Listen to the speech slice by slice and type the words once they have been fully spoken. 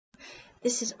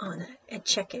This is Anna at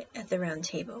Check It at the Round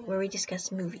Table, where we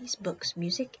discuss movies, books,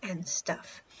 music, and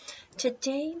stuff.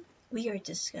 Today, we are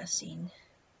discussing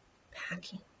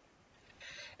packing.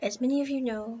 As many of you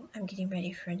know, I'm getting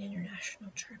ready for an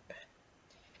international trip.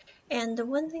 And the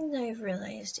one thing that I've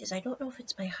realized is I don't know if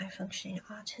it's my high-functioning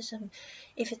autism,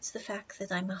 if it's the fact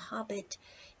that I'm a hobbit,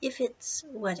 if it's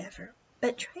whatever,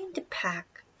 but trying to pack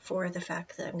for the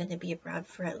fact that I'm going to be abroad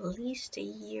for at least a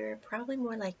year, probably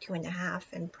more like 2.5,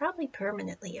 and probably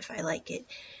permanently if I like it,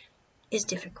 is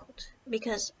difficult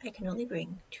because I can only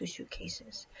bring 2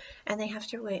 suitcases and they have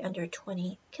to weigh under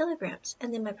 20 kilograms,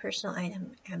 and then my personal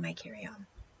item and my carry-on.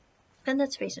 And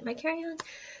let's face it, my carry-on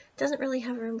doesn't really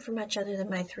have room for much other than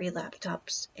my 3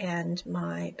 laptops and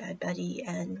my Bad Buddy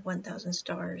and 1000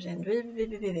 stars and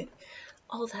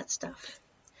all that stuff.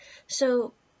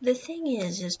 So the thing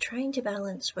is trying to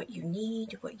balance what you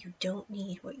need, what you don't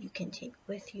need, what you can take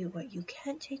with you, what you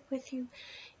can't take with you,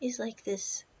 is like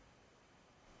this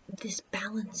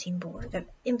balancing board of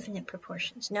infinite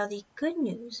proportions. Now, the good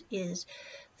news is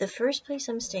the first place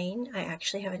I'm staying, I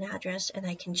actually have an address and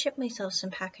I can ship myself some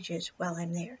packages while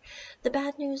I'm there. The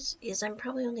bad news is I'm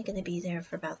probably only going to be there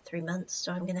for about 3 months,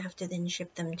 so I'm going to have to then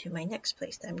ship them to my next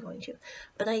place that I'm going to.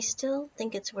 But I still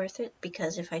think it's worth it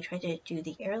because if I try to do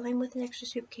the airline with an extra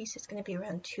suitcase, it's going to be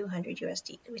around 200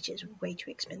 USD, which is way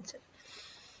too expensive.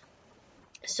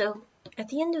 So at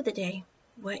the end of the day,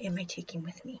 what am I taking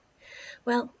with me?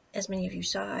 Well, as many of you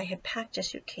saw, I had packed a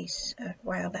suitcase a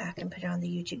while back and put it on the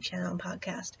YouTube channel and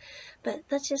podcast. But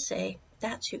let's just say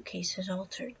that suitcase has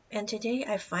altered. And today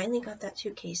I finally got that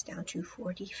suitcase down to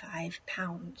 45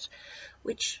 pounds,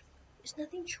 which is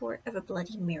nothing short of a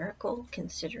bloody miracle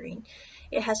considering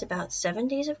it has about 7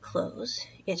 days of clothes.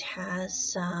 It has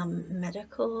some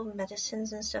medical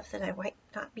medicines and stuff that I might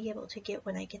not be able to get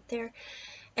when I get there.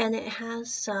 And it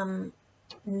has some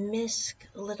misc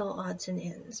little odds and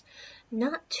ends.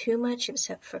 Not too much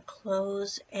except for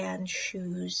clothes and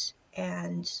shoes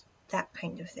and that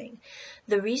kind of thing.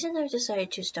 The reason I've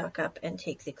decided to stock up and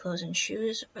take the clothes and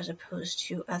shoes as opposed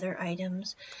to other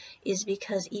items is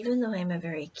because even though I'm a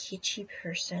very kitschy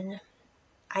person,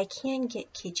 I can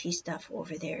get kitschy stuff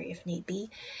over there if need be,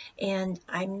 and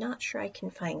I'm not sure I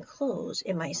can find clothes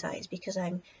in my size because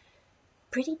I'm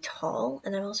pretty tall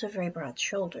and I'm also very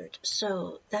broad-shouldered.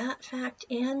 So that fact,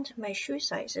 and my shoe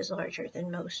size is larger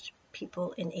than most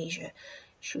people in Asia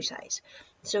shoe size.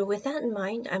 So with that in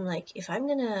mind, I'm like, if I'm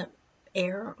gonna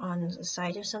err on the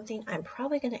side of something, I'm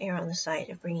probably gonna err on the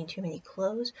side of bringing too many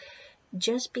clothes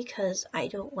just because I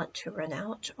don't want to run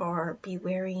out or be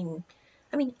wearing,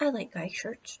 I mean, I like guy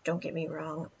shirts, don't get me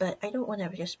wrong, but I don't want to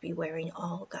just be wearing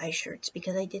all guy shirts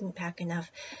because I didn't pack enough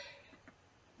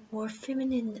more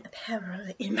feminine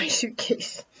apparel in my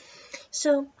suitcase.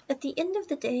 So at the end of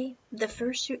the day, the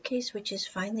first suitcase, which is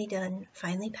finally done,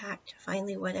 finally packed,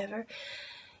 finally whatever,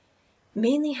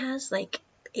 mainly has like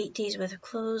 8 days worth of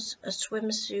clothes, a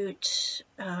swimsuit,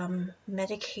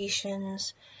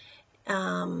 medications,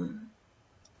 and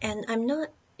I'm not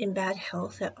in bad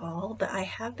health at all, but I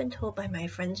have been told by my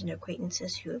friends and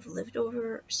acquaintances who have lived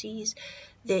overseas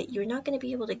that you're not going to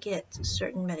be able to get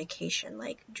certain medication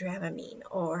like Dramamine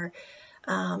or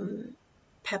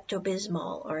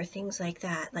Pepto-Bismol or things like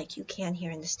that, like you can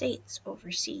here in the States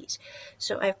overseas.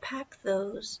 So I've packed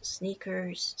those,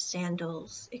 sneakers,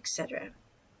 sandals, etc.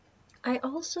 I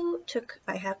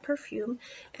have perfume,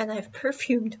 and I've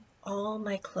perfumed all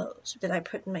my clothes that I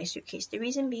put in my suitcase. The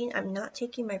reason being, I'm not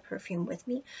taking my perfume with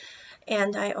me.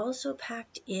 And I also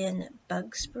packed in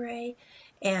bug spray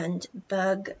and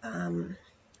bug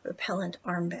repellent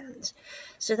armbands.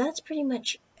 So that's pretty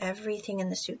much everything in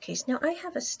the suitcase. Now I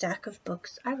have a stack of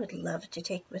books I would love to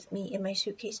take with me in my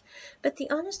suitcase, but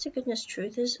the honest to goodness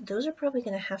truth is those are probably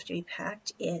going to have to be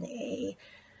packed in a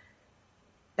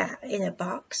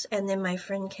box, and then my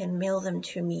friend can mail them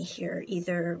to me here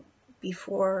either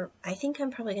before, I think I'm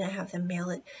probably going to have them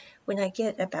mail it when I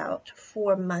get about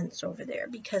 4 months over there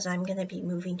because I'm going to be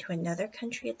moving to another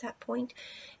country at that point,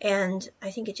 and I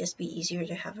think it'd just be easier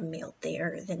to have them mailed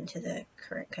there than to the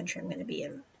current country I'm going to be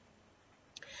in.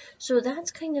 So that's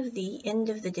kind of the end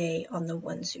of the day on the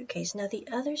one suitcase. Now the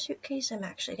other suitcase I'm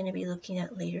actually going to be looking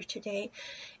at later today,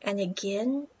 and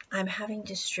again, I'm having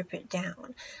to strip it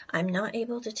down. I'm not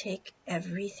able to take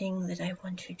everything that I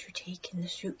wanted to take in the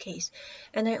suitcase.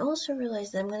 And I also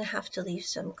realized that I'm going to have to leave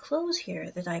some clothes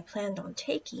here that I planned on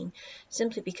taking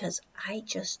simply because I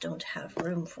just don't have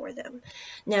room for them.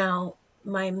 Now,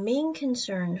 my main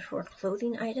concern for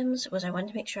clothing items was I wanted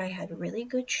to make sure I had really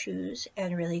good shoes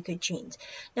and really good jeans.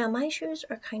 Now my shoes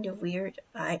are kind of weird.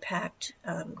 I packed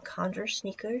Converse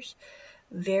sneakers,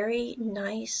 very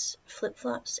nice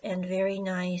flip-flops and very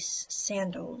nice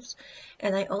sandals.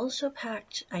 And I also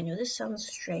packed, I know this sounds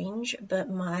strange, but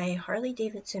my Harley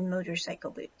Davidson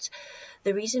motorcycle boots.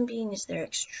 The reason being is they're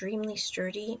extremely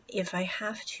sturdy. If I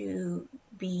have to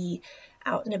be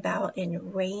out and about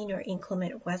in rain or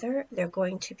inclement weather, they're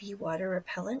going to be water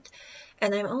repellent.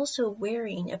 And I'm also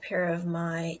wearing a pair of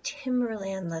my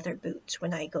Timberland leather boots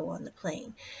when I go on the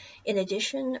plane. In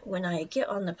addition, when I get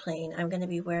on the plane, I'm going to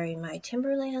be wearing my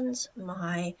Timberlands,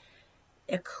 my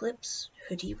Eclipse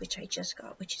hoodie, which I just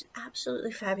got, which is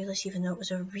absolutely fabulous, even though it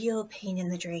was a real pain in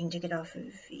the drain to get off of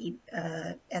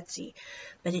Etsy.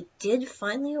 But it did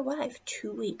finally arrive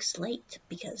 2 weeks late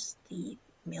because the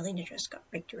mailing address got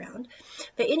rigged around.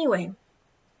 But anyway,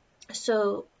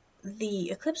 so the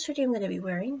Eclipse hoodie I'm going to be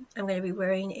wearing,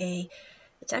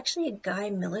 it's actually a Guy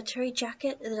military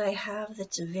jacket that I have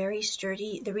that's very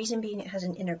sturdy. The reason being it has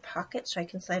an inner pocket so I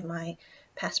can slide my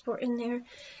passport in there.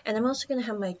 And I'm also going to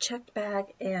have my checked bag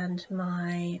and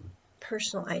my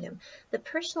personal item. The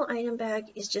personal item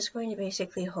bag is just going to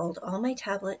basically hold all my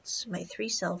tablets, my 3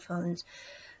 cell phones.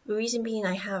 The reason being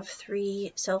I have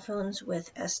 3 cell phones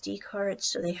with SD cards,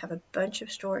 so they have a bunch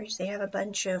of storage. They have a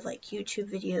bunch of like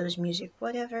YouTube videos, music,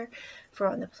 whatever for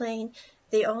on the plane.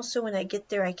 They also, when I get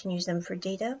there, I can use them for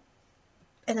data.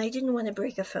 And I didn't want to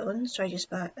break a phone, so I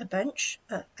just bought a bunch.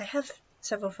 I have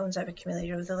several phones I've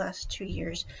accumulated over the last 2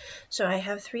 years. So I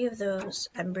have 3 of those.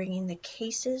 I'm bringing the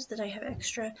cases that I have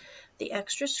extra, the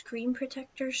extra screen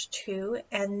protectors too,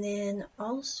 and then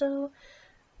also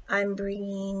I'm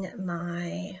bringing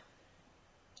my,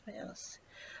 what else?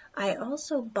 I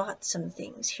also bought some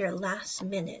things here last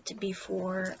minute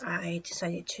before I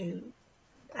decided to,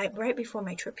 right before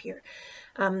my trip here.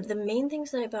 The main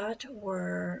things that I bought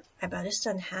were, I bought a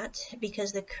sun hat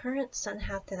because the current sun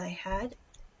hat that I had,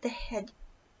 the head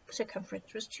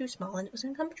circumference was too small and it was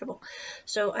uncomfortable.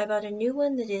 So I bought a new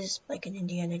one that is like an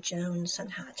Indiana Jones sun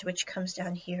hat, which comes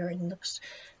down here and looks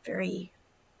very,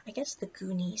 I guess the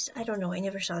Goonies. I don't know, I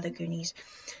never saw the Goonies.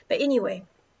 But anyway,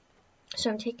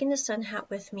 so I'm taking the sun hat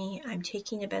with me. I'm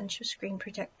taking a bunch of screen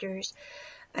protectors.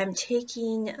 I'm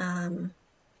taking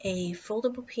a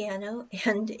foldable piano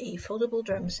and a foldable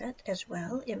drum set as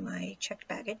well in my checked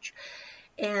baggage.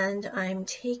 And I'm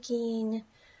taking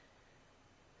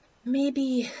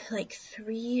maybe like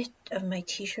 3 of my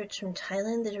t-shirts from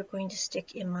Thailand that are going to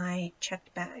stick in my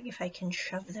checked bag if I can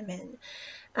shove them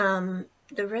in.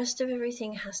 The rest of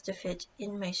everything has to fit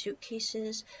in my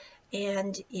suitcases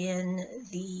and in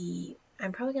the,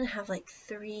 I'm probably going to have like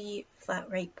 3 flat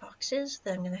rate boxes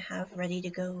that I'm going to have ready to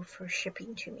go for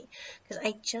shipping to me because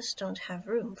I just don't have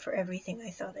room for everything I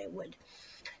thought I would.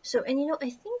 So, and you know, I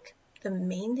think the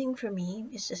main thing for me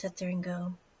is to sit there and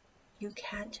go, you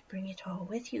can't bring it all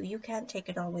with you. You can't take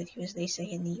it all with you, as they say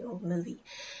in the old movie.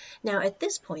 Now, at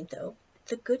this point, though,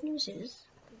 the good news is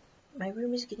my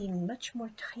room is getting much more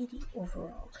tidy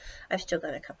overall. I've still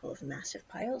got a couple of massive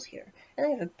piles here, and I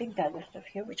have a big bag of stuff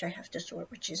here which I have to sort,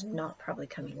 which is not probably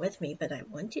coming with me, but I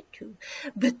want it to.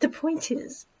 But the point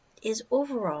is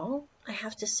overall, I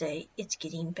have to say it's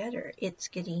getting better. It's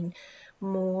getting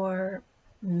more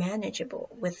manageable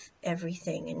with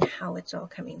everything and how it's all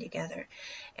coming together.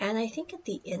 And I think at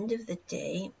the end of the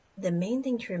day, the main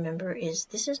thing to remember is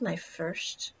this is my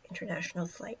first international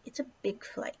flight. It's a big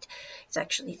flight. It's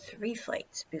actually 3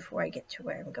 flights before I get to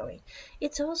where I'm going.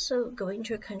 It's also going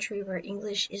to a country where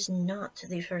English is not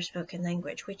the first spoken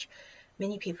language, which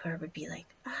many people would be like,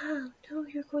 no,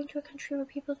 you're going to a country where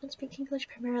people don't speak English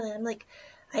primarily. I'm like,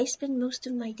 I spend most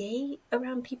of my day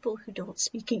around people who don't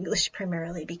speak English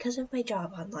primarily because of my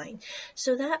job online.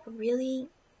 So that really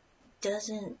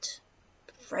doesn't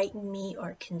frighten me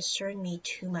or concern me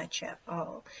too much at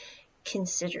all,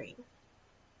 considering.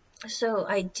 So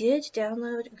I did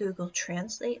download Google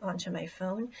Translate onto my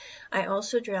phone. I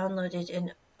also downloaded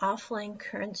an offline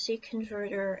currency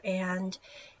converter and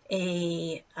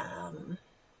a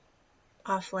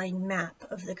offline map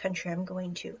of the country I'm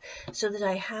going to, so that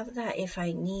I have that if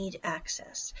I need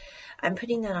access. I'm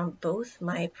putting that on both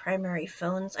my primary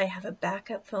phones. I have a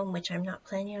backup phone which I'm not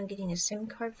planning on getting a SIM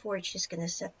card for. It's just going to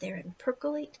sit there and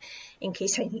percolate in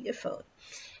case I need a phone.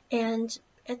 And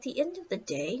at the end of the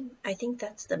day, I think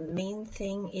that's the main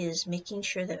thing, is making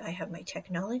sure that I have my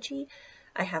technology,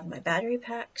 I have my battery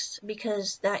packs,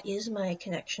 because that is my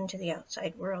connection to the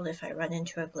outside world. If I run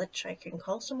into a glitch, I can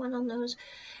call someone on those.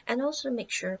 And also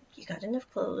make sure you got enough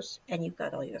clothes and you've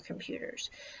got all your computers.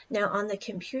 Now on the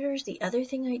computers, the other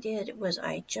thing I did was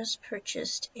I just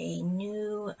purchased a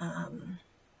new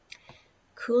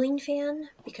cooling fan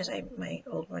because my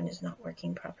old one is not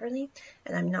working properly,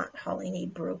 and I'm not hauling a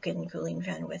broken cooling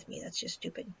fan with me. That's just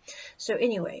stupid. So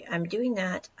anyway, I'm doing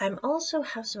that. I'm also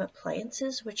have some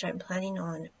appliances which I'm planning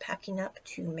on packing up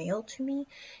to mail to me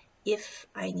if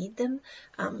I need them.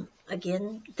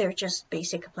 Again, they're just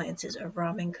basic appliances: a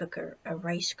ramen cooker, a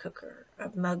rice cooker, a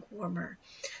mug warmer.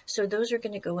 So those are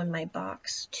going to go in my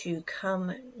box to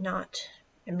come not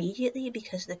immediately,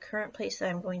 because the current place that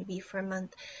I'm going to be for a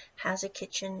month has a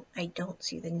kitchen. I don't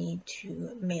see the need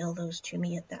to mail those to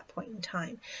me at that point in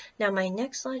time. Now, my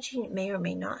next lodging may or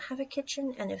may not have a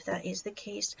kitchen, and if that is the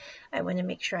case, I want to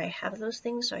make sure I have those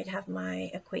things, so I'd have my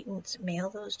acquaintance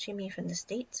mail those to me from the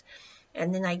States,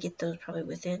 and then I get those probably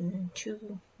within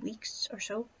 2 weeks or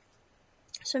so.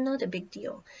 So not a big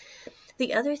deal.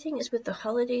 The other thing is, with the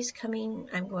holidays coming,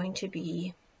 I'm going to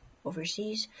be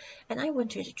overseas, and I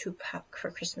wanted a tree pack for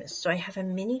Christmas. So I have a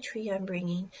mini tree I'm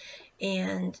bringing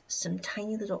and some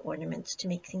tiny little ornaments to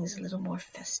make things a little more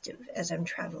festive as I'm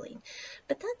traveling.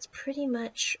 But that's pretty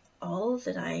much all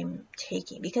that I'm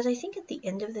taking, because I think at the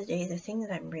end of the day, the thing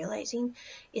that I'm realizing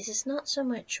is it's not so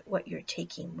much what you're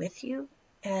taking with you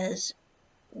as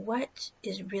what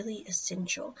is really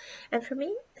essential. And for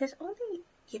me, there's only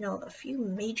a few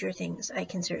major things I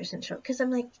consider essential, because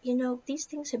I'm like, these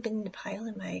things have been in a pile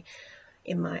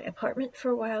in my apartment for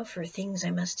a while for things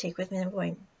I must take with me. I'm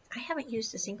going, I haven't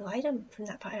used a single item from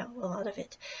that pile, a lot of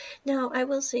it. Now, I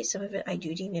will say some of it I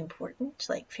do deem important,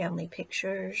 like family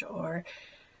pictures or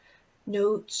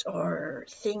notes or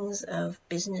things of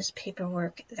business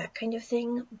paperwork, that kind of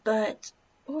thing. But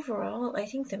overall, I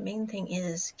think the main thing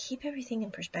is keep everything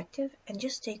in perspective and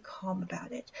just stay calm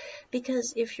about it.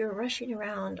 Because if you're rushing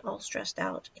around all stressed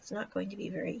out, it's not going to be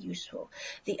very useful.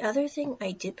 The other thing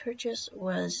I did purchase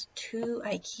was 2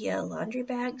 IKEA laundry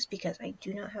bags, because I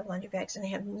do not have laundry bags, and I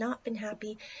have not been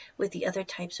happy with the other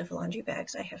types of laundry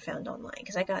bags I have found online.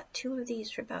 Because I got 2 of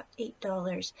these for about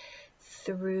 $8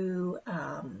 through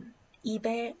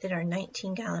eBay that are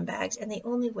 19-gallon bags, and they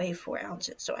only weigh 4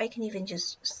 ounces. So I can even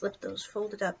just slip those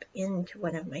folded up into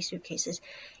one of my suitcases.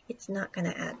 It's not going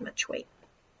to add much weight.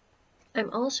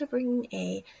 I'm also bringing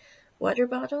a water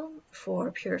bottle for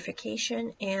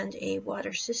purification and a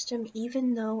water system,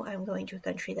 even though I'm going to a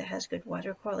country that has good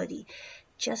water quality,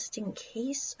 just in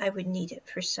case I would need it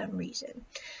for some reason.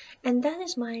 And that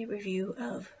is my review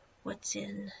of what's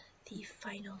in the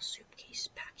final suitcase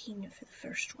packing for the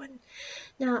first one.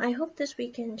 Now, I hope this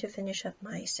weekend to finish up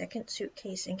my second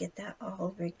suitcase and get that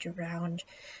all rigged around.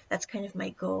 That's kind of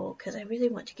my goal, because I really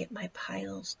want to get my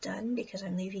piles done, because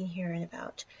I'm leaving here in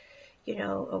about,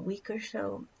 a week or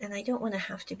so, and I don't want to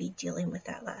have to be dealing with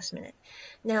that last minute.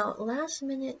 Now, last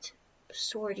minute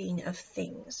sorting of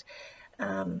things.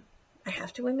 I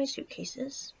have to weigh my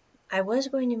suitcases. I was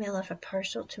going to mail off a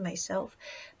parcel to myself,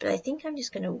 but I think I'm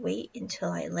just going to wait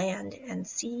until I land and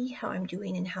see how I'm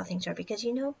doing and how things are, because,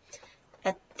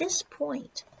 at this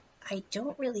point, I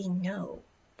don't really know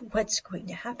what's going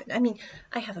to happen. I mean,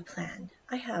 I have a plan.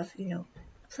 I have, a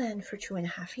plan for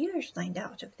 2.5 years lined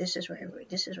out of this is where I'm going,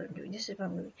 this is what I'm doing, this is what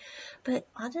I'm doing. But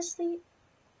honestly,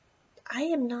 I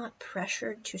am not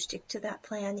pressured to stick to that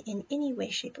plan in any way,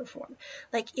 shape, or form.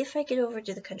 Like, if I get over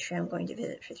to the country I'm going to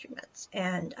visit for 3 months,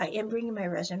 and I am bringing my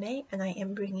resume, and I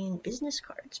am bringing business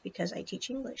cards because I teach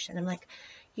English, and I'm like,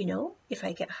 if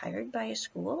I get hired by a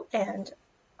school and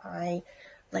I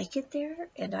like it there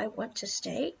and I want to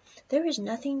stay, there is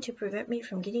nothing to prevent me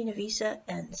from getting a visa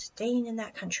and staying in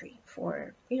that country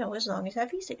for, as long as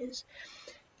that visa is.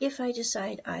 If I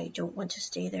decide I don't want to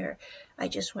stay there, I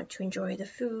just want to enjoy the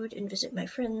food and visit my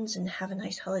friends and have a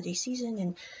nice holiday season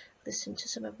and listen to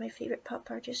some of my favorite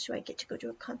pop artists who I get to go to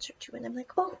a concert to, and I'm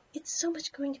like, oh, it's so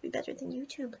much going to be better than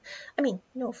YouTube. I mean,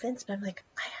 no offense, but I'm like,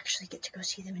 I actually get to go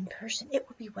see them in person. It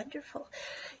would be wonderful.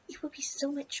 It would be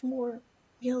so much more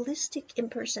realistic in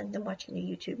person than watching a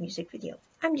YouTube music video.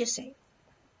 I'm just saying.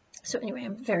 So anyway,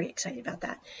 I'm very excited about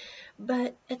that.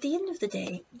 But at the end of the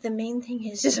day, the main thing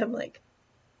is I'm like,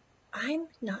 I'm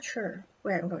not sure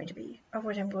where I'm going to be or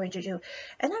what I'm going to do.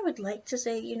 And I would like to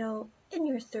say, in your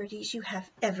 30s, you have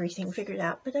everything figured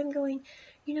out. But I'm going,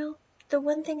 the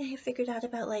one thing I have figured out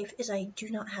about life is I do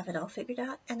not have it all figured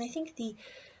out. And I think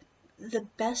the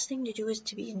best thing to do is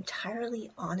to be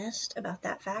entirely honest about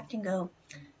that fact and go,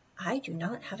 I do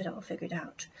not have it all figured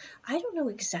out. I don't know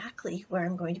exactly where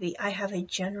I'm going to be. I have a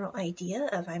general idea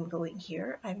of I'm going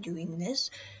here, I'm doing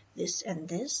this, this, and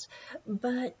this.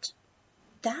 But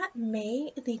that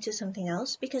may lead to something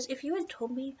else, because if you had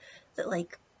told me that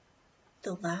like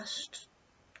the last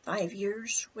 5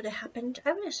 years would have happened,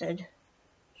 I would have said,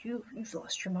 you've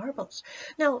lost your marbles.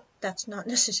 Now, that's not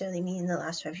necessarily meaning the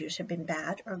last 5 years have been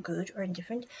bad or good or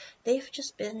indifferent. They've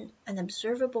just been an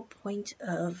observable point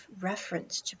of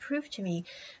reference to prove to me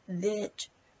that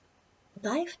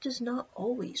life does not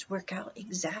always work out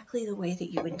exactly the way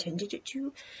that you intended it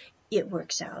to. It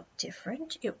works out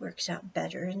different. It works out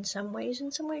better in some ways. In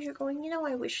some ways you're going,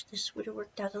 I wish this would have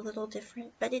worked out a little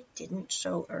different, but it didn't,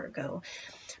 so ergo.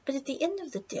 But at the end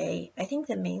of the day, I think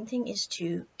the main thing is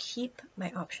to keep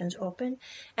my options open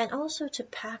and also to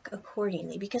pack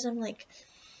accordingly, because I'm like,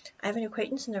 I have an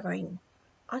acquaintance and they're going,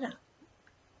 Anna,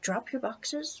 drop your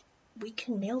boxes. We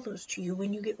can mail those to you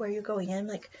when you get where you're going. And I'm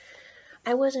like,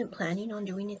 I wasn't planning on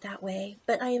doing it that way,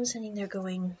 but I am sitting there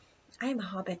going, I am a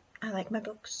hobbit. I like my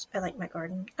books. I like my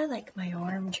garden. I like my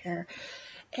armchair.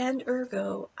 And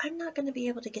ergo, I'm not going to be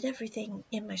able to get everything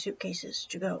in my suitcases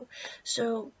to go.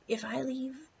 So if I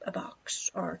leave a box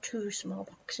or 2 small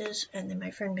boxes and then my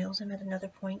friend mails them at another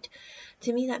point,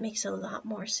 to me that makes a lot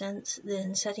more sense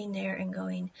than sitting there and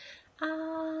going,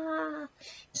 ah.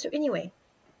 So anyway,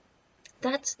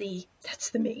 that's the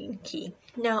main key.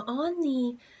 Now on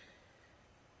the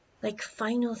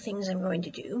final things I'm going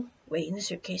to do, weighing the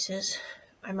suitcases,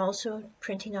 I'm also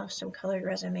printing off some colored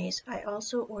resumes. I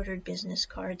also ordered business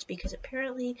cards because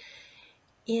apparently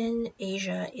in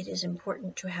Asia it is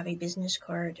important to have a business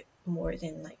card more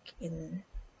than in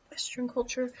Western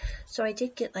culture. So I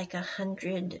did get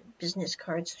 100 business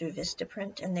cards through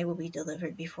Vistaprint, and they will be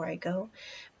delivered before I go.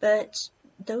 But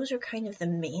those are kind of the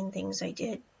main things I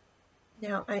did.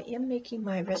 Now I am making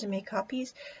my resume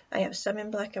copies. I have some in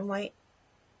black and white,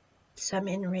 some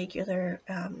in regular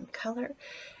color,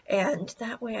 and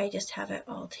that way I just have it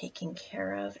all taken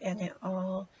care of and it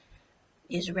all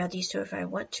is ready, so if I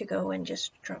want to go and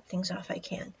just drop things off I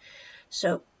can.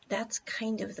 So that's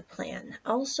kind of the plan.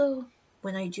 Also,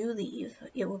 when I do leave,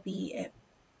 it will be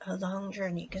a long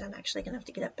journey because I'm actually gonna have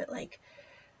to get up at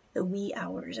the wee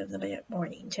hours of the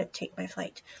morning to take my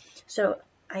flight. So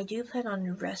I do plan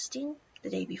on resting the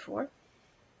day before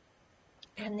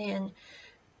and then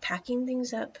packing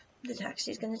things up. The taxi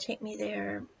is going to take me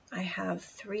there. I have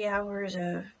 3 hours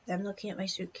of them looking at my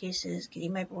suitcases,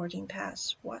 getting my boarding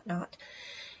pass, whatnot.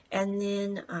 And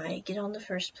then I get on the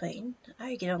first plane,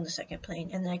 I get on the second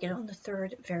plane, and then I get on the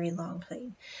third very long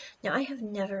plane. Now, I have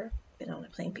never been on a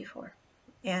plane before,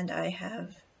 and I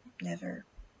have never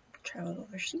traveled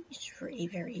overseas for a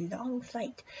very long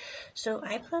flight. So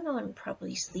I plan on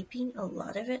probably sleeping a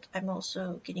lot of it. I'm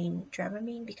also getting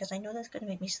Dramamine because I know that's going to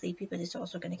make me sleepy, but it's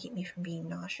also going to keep me from being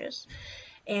nauseous.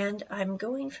 And I'm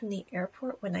going from the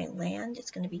airport when I land. It's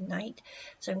going to be night.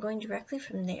 So I'm going directly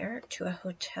from there to a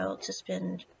hotel to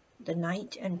spend the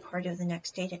night and part of the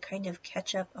next day to kind of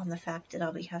catch up on the fact that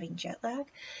I'll be having jet lag,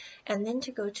 and then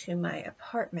to go to my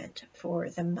apartment for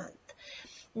the month.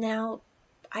 Now,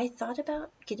 I thought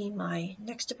about getting my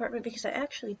next apartment because I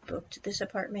actually booked this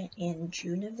apartment in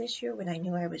June of this year when I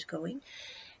knew I was going.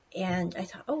 And I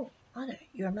thought, oh, Anna,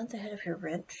 you're a month ahead of your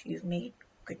rent. You've made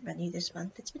good money this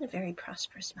month. It's been a very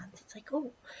prosperous month. It's like,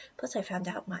 oh, plus I found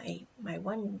out my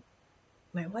one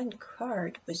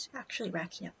card was actually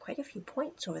racking up quite a few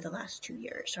points over the last 2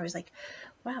 years. So I was like,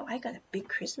 wow, I got a big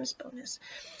Christmas bonus.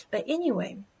 But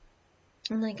anyway,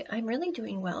 I'm like, I'm really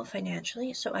doing well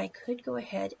financially, so I could go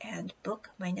ahead and book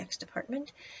my next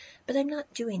apartment, but I'm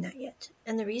not doing that yet.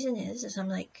 And the reason is I'm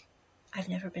like, I've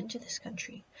never been to this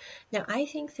country. Now, I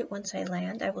think that once I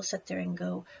land, I will sit there and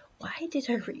go, why did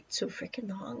I wait so freaking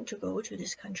long to go to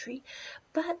this country?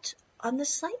 But on the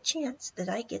slight chance that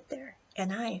I get there,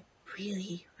 and I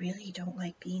really, really don't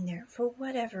like being there for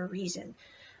whatever reason,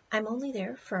 I'm only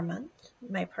there for a month.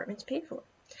 My apartment's paid for.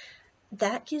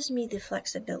 That gives me the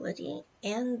flexibility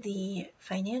and the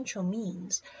financial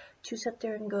means to sit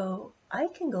there and go, I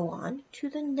can go on to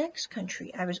the next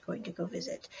country I was going to go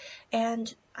visit,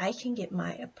 and I can get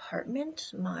my apartment,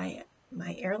 my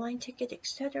airline ticket,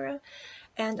 etc.,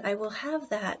 and I will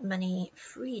have that money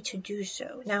free to do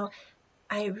so. Now,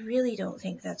 I really don't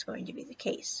think that's going to be the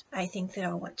case. I think that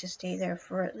I'll want to stay there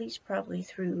for at least probably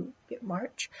through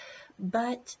March,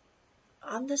 but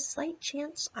on the slight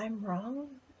chance I'm wrong,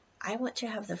 I want to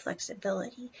have the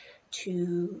flexibility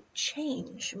to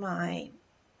change my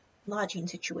lodging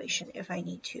situation if I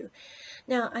need to.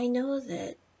 Now, I know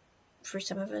that for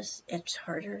some of us it's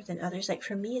harder than others. Like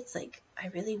for me, it's like I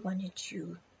really wanted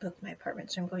to book my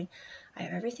apartment, so I'm going, I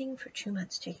have everything for 2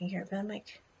 months taken care of. But I'm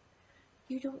like,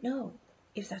 you don't know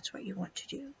if that's what you want to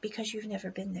do because you've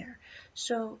never been there.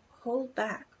 So hold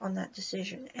back on that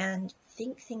decision and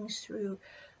think things through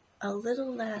a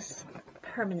little less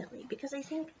permanently, because I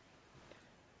think,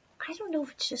 I don't know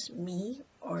if it's just me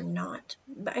or not,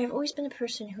 but I've always been a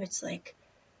person who it's like,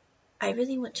 I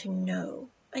really want to know.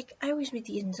 Like, I always read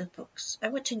the ends of books. I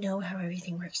want to know how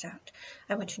everything works out.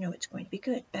 I want to know it's going to be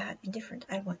good, bad, indifferent.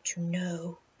 I want to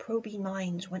know. Probing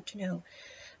minds want to know.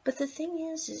 But the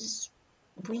thing is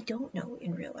we don't know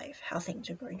in real life how things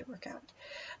are going to work out.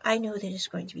 I know that it's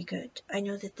going to be good. I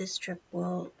know that this trip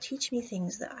will teach me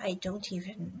things that I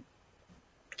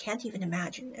can't even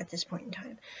imagine at this point in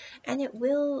time. And it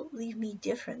will leave me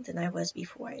different than I was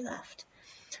before I left.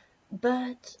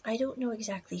 But I don't know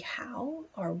exactly how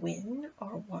or when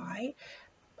or why.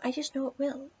 I just know it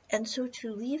will. And so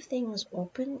to leave things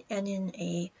open and in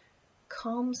a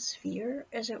calm sphere,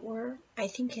 as it were, I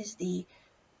think is the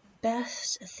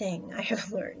best thing I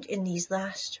have learned in these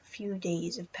last few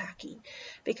days of packing,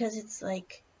 because it's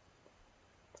like,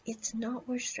 it's not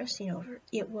worth stressing over.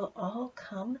 It will all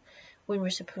come when we're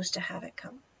supposed to have it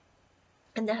come.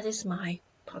 And that is my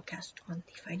podcast on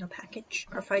the final package,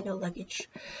 or final luggage,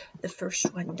 the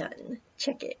first one done.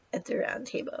 Check it at the round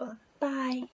table. Bye.